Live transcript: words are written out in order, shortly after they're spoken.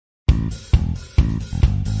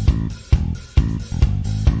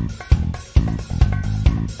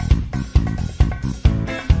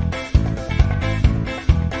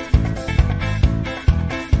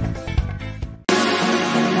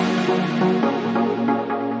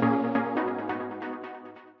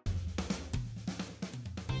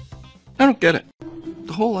don't get it.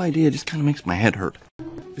 The whole idea just kind of makes my head hurt.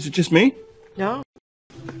 Is it just me? No.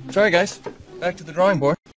 Sorry, guys. Back to the drawing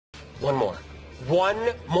board. One more. One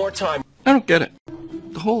more time. I don't get it.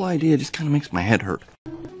 The whole idea just kind of makes my head hurt.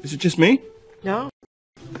 Is it just me? No.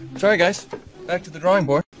 Sorry, guys. Back to the drawing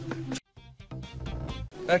board.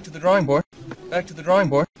 Back to the drawing board. Back to the drawing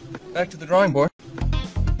board. Back to the drawing board.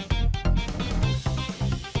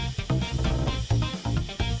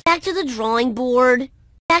 Back to the drawing board.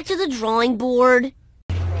 Back to the drawing board.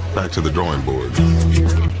 Back to the drawing board.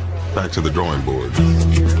 Back to the drawing board.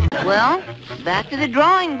 Well, back to the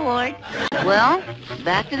drawing board.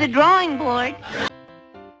 Well, back to the drawing board.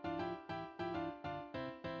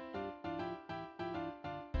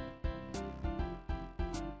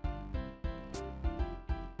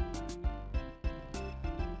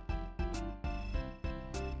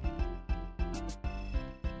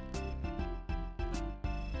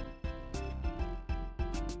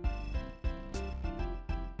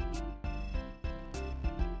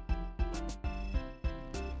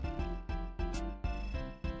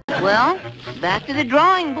 Well, back to the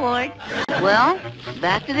drawing board. Well,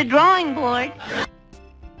 back to the drawing board.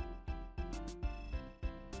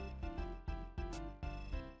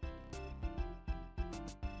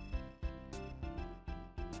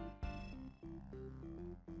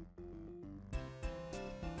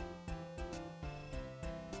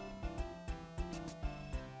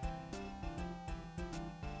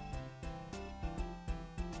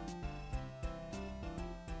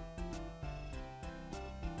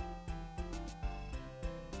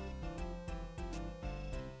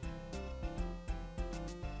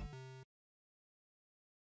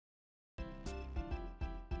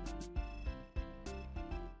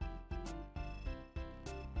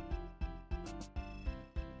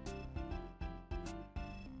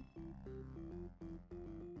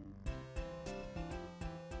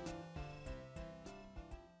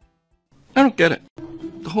 I don't get it.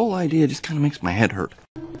 The whole idea just kind of makes my head hurt.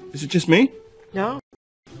 Is it just me? No.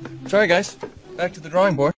 Sorry, guys. Back to the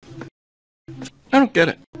drawing board. I don't get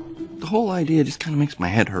it. The whole idea just kind of makes my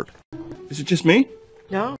head hurt. Is it just me?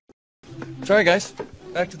 No. Sorry, guys.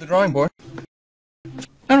 Back to the drawing board.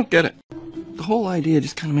 I don't get it. The whole idea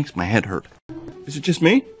just kind of makes my head hurt. Is it just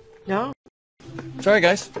me? No. Sorry,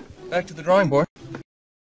 guys. Back to the drawing board.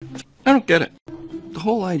 I don't get it. The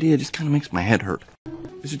whole idea just kind of makes my head hurt.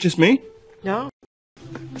 Is it just me? No.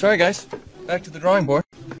 Sorry, guys. Back to the drawing board.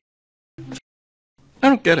 I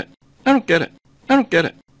don't get it. I don't get it. I don't get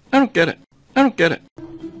it. I don't get it. I don't get it.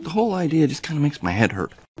 The whole idea just kind of makes my head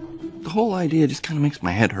hurt. The whole idea just kind of makes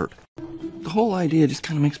my head hurt. The whole idea just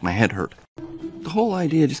kind of makes my head hurt. The whole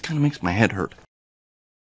idea just kind of makes my head hurt.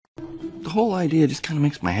 The whole idea just kind of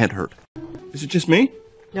makes my head hurt. Is it just me?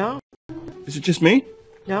 No. Is it just me?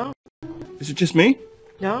 No. Is it just me?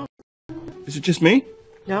 No. Is it just me?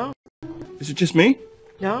 No. Is it just me?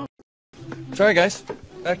 No. Sorry, guys.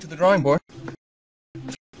 Back to the drawing board.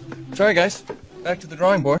 Sorry, guys. Back to the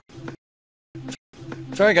drawing board.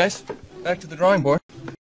 Sorry, guys. Back to the drawing board.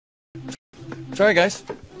 Sorry, guys.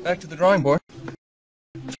 Back to the drawing board.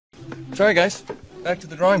 Sorry, guys. Back to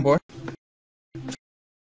the drawing board.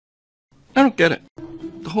 I don't get it.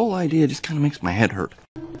 The whole idea just kind of makes my head hurt.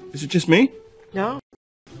 Is it just me? No.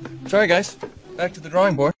 Sorry, guys. Back to the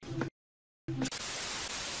drawing board.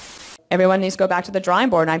 Everyone needs to go back to the drawing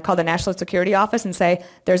board, and I'd call the National Security Office and say,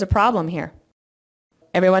 there's a problem here.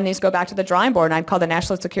 Everyone needs to go back to the drawing board, and I'd call the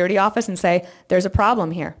National Security Office and say, there's a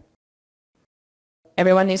problem here.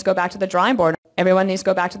 Everyone needs to go back to the drawing board. Everyone needs to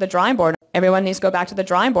go back to the drawing board. Everyone needs to go back to the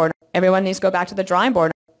drawing board. Everyone needs to go back to the drawing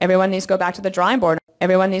board. Everyone needs to go back to the drawing board.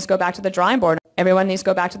 Everyone needs to go back to the drawing board. Everyone needs to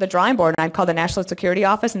go back to the drawing board. And I'd call the National Security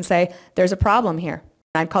Office and say, there's a problem here.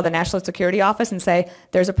 I'd call the National Security Office and say,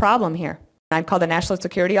 there's a problem here. I'd call the National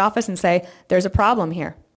Security Office and say, there's a problem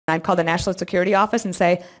here. I'd call the National Security Office and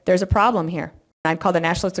say, there's a problem here. I'd call the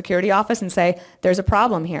National Security Office and say, there's a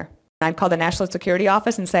problem here. I'd call the National Security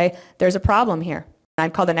Office and say, there's a problem here.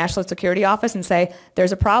 I'd call the National Security Office and say,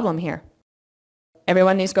 there's a problem here.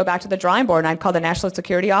 Everyone needs to go back to the drawing board, and I'd call the National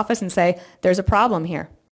Security Office and say, there's a problem here.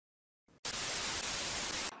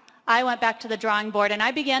 I went back to the drawing board and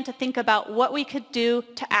I began to think about what we could do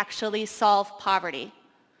to actually solve poverty.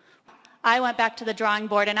 I went back to the drawing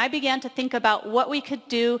board and I began to think about what we could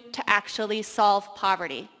do to actually solve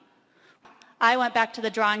poverty. I went back to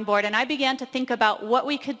the drawing board and I began to think about what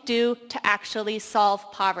we could do to actually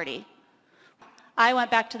solve poverty. I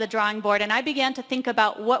went back to the drawing board and I began to think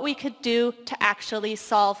about what we could do to actually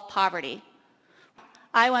solve poverty.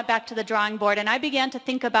 I went back to the drawing board and I began to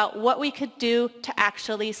think about what we could do to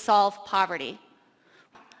actually solve poverty.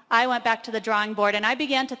 I went back to the drawing board and I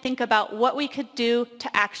began to think about what we could do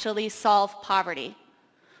to actually solve poverty.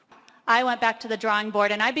 I went back to the drawing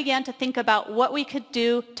board and I began to think about what we could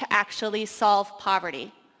do to actually solve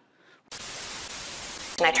poverty.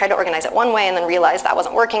 And I tried to organize it one way and then realized that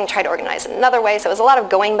wasn't working, tried to organize it another way. So it was a lot of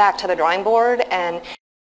going back to the drawing board and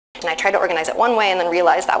I tried to organize it one way and then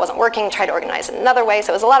realized that wasn't working, tried to organize it another way.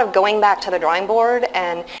 So it was a lot of going back to the drawing board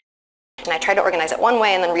and I tried to organize it one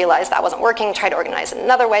way and then realized that wasn't working, tried to organize it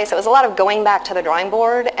another way. So it was a lot of going back to the drawing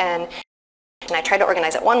board and I tried to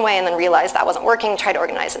organize it one way and then realized that wasn't working, tried to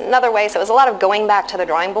organize it another way. So it was a lot of going back to the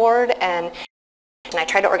drawing board and I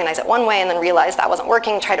tried to organize it one way and then realized that wasn't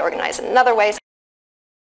working, tried to organize it another way. So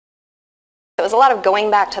it was a lot of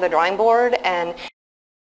going back to the drawing board and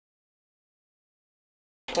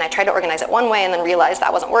I tried to organize it one way and then realized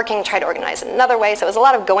that wasn't working, tried to organize it another way. So it was a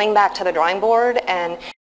lot of going back to the drawing board and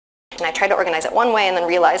I tried to organize it one way and then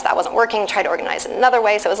realized that wasn't working, tried to organize it another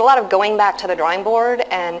way. So it was a lot of going back to the drawing board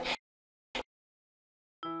and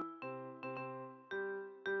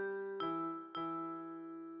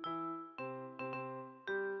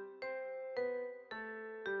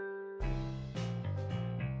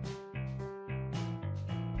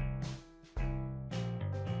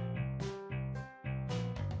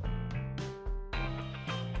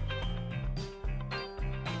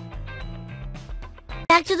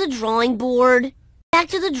Back to the drawing board. Back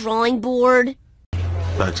to the drawing board.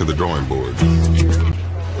 Back to the drawing board.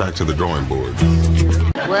 Back to the drawing board.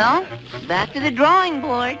 Well, back to the drawing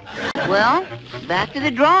board. Well, back to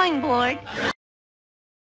the drawing board.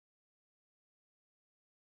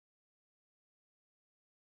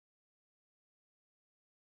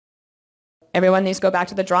 Everyone needs to go back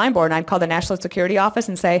to the drawing board, and I'd call the National Security Office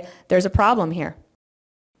and say, there's a problem here.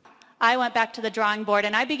 I went back to the drawing board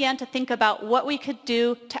and I began to think about what we could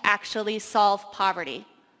do to actually solve poverty.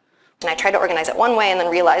 And I tried to organize it one way and then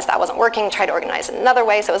realized that wasn't working, tried to organize it another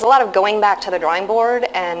way. So it was a lot of going back to the drawing board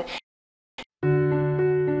and